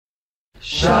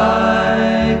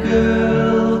Shy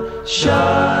girl,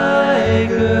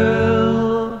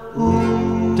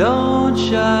 ooh. Don't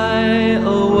shy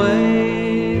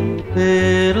away,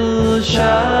 little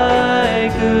shy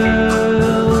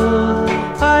girl.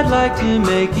 I'd like to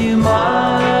make you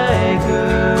my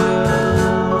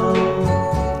girl,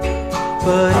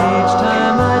 but each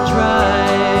time I try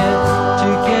to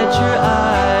catch your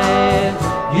eye,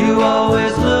 you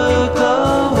always look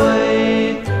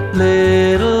away,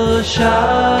 little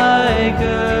shy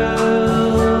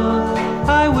girl.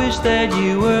 I wish that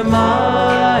you were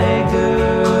my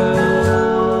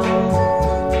girl.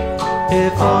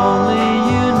 If only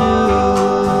you knew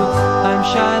I'm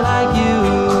shy like you,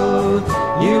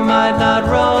 you might not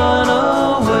run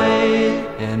away,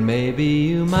 and maybe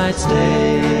you might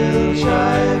stay.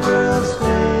 Shy girl,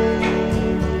 stay.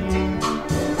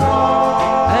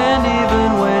 And even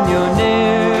when you're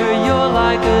near, you're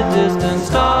like a distant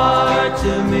star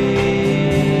to me.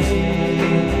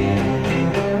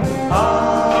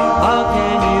 How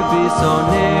can you be so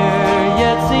near,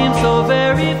 yet seem so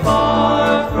very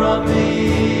far from me?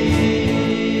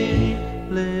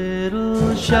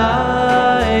 Little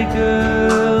shy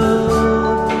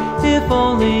girl, if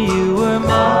only you were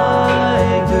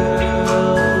my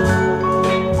girl.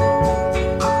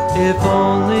 If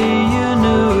only you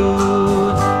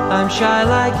knew I'm shy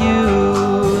like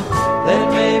you, then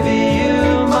maybe you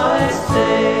might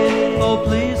stay. Oh,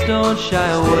 please don't shy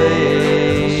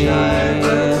away. Shy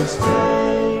girl,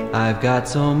 stay. I've got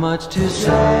so much to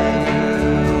say.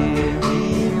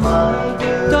 Be my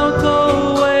girl. Don't go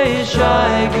away,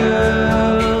 shy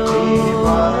girl. Be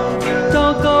my girl.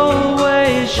 Don't go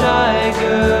away, shy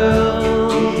girl.